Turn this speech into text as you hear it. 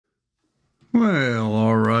Well,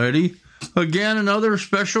 alrighty. Again, another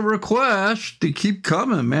special request to keep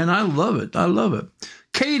coming, man. I love it. I love it.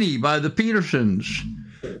 Katie by the Petersens.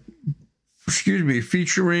 Excuse me,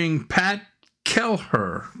 featuring Pat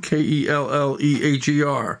Kelleher.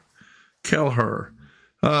 Kelleher. Kelleher.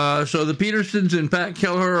 So the Petersens and Pat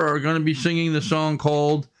Kelleher are going to be singing the song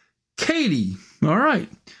called Katie. All right.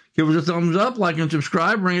 Give us a thumbs up, like and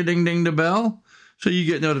subscribe, ring a ding-ding the bell so you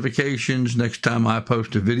get notifications next time I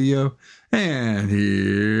post a video. And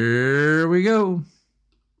here we go.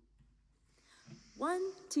 1,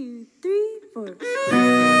 2, 3, 4.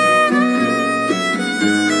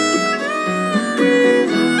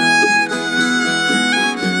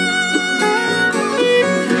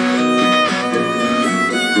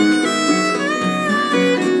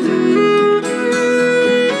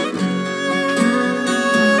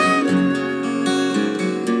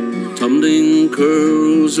 Tumbling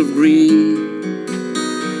curls of green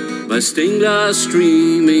by stained glass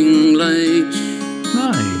streaming light.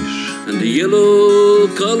 Nice. And the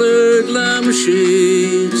yellow-colored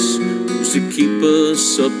lampshades used to keep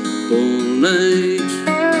us up all night.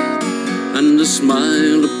 And the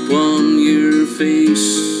smile upon your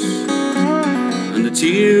face and the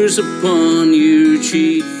tears upon your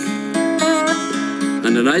cheek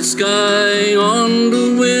and the night sky on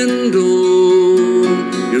the window,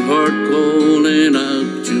 your heart calling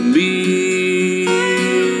out to me.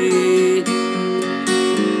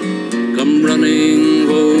 Come running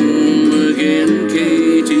home again,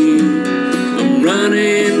 Katie. I'm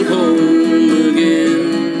running home again.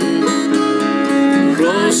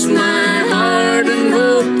 Cross my heart and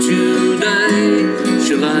hope to die.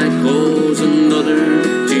 Shall I cause another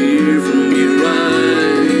tear from your eye?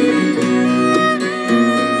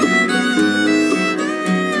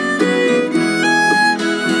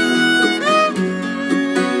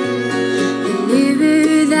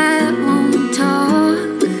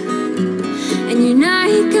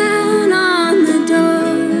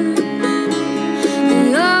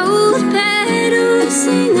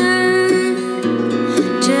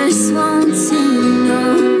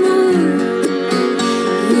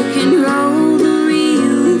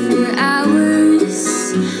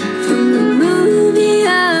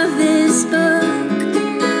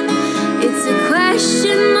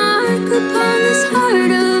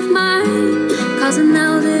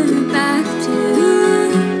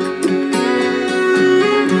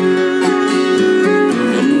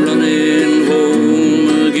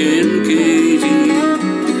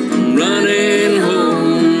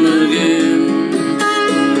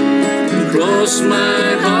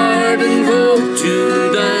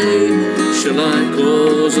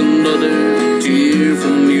 Another tear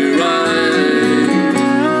from your eye.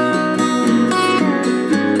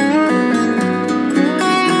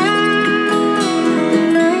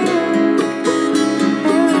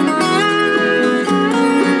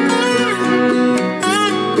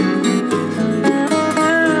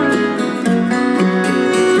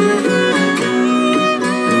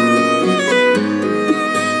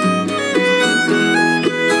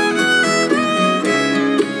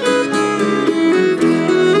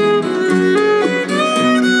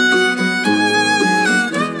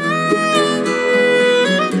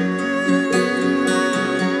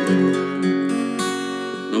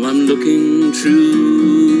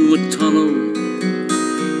 Through a tunnel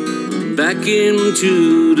back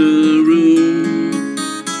into the room,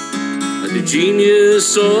 like the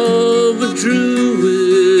genius of a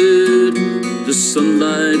druid. The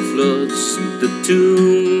sunlight floods the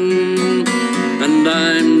tomb, and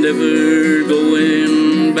I'm never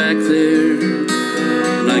going back there,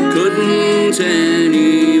 and I couldn't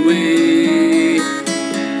anyway,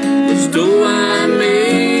 as though I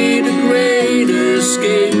made a great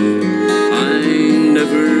escape.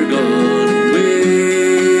 Never got away.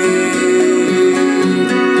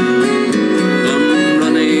 I'm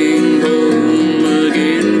running home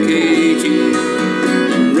again, Katie.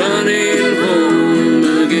 I'm running home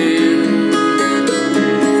again.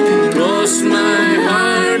 Cross my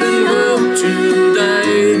heart and hope to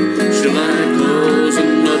die. Shall I cause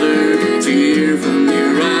another tear from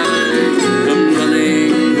your eye? I'm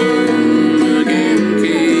running home again,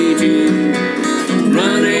 Katie. I'm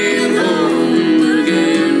running home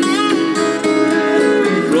again.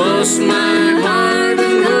 Cross my heart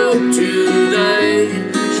and hope to die.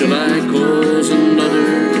 Shall I cause another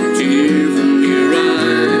tear from your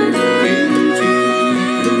eye?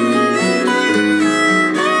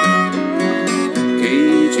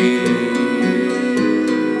 Katie.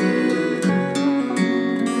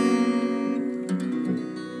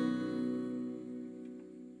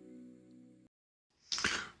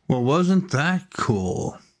 Well, wasn't that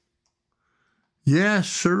cool? Yes,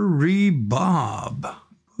 sirree, Bob.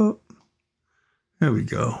 Oh, there we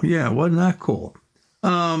go. Yeah, wasn't that cool?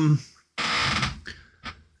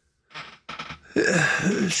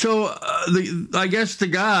 So I guess the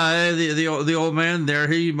guy, the old man there,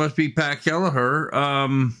 he must be Pat Kelleher.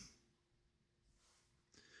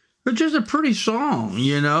 It's just a pretty song,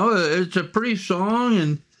 you know. It's a pretty song,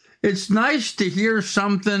 and it's nice to hear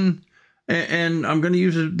something. And I'm going to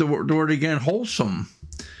use the word again, wholesome.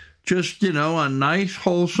 Just, you know, a nice,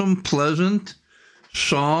 wholesome, pleasant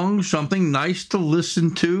song, something nice to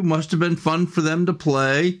listen to. Must have been fun for them to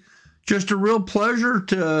play. Just a real pleasure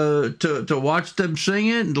to watch them sing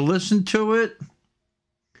it and to listen to it.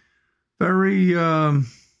 Very,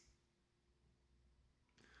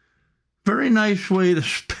 very nice way to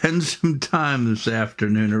spend some time this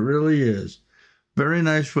afternoon. It really is. Very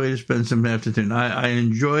nice way to spend some afternoon. I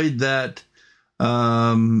enjoyed that more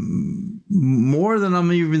than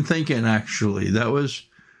I'm even thinking, actually. That was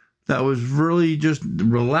really just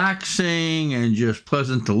relaxing and just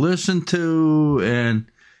pleasant to listen to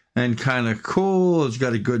and kind of cool. It's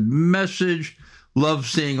got a good message. Love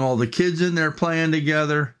seeing all the kids in there playing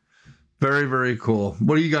together. Very, very cool.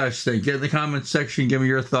 What do you guys think? Get in the comments section. Give me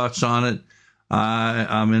your thoughts on it.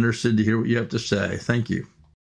 I'm interested to hear what you have to say. Thank you.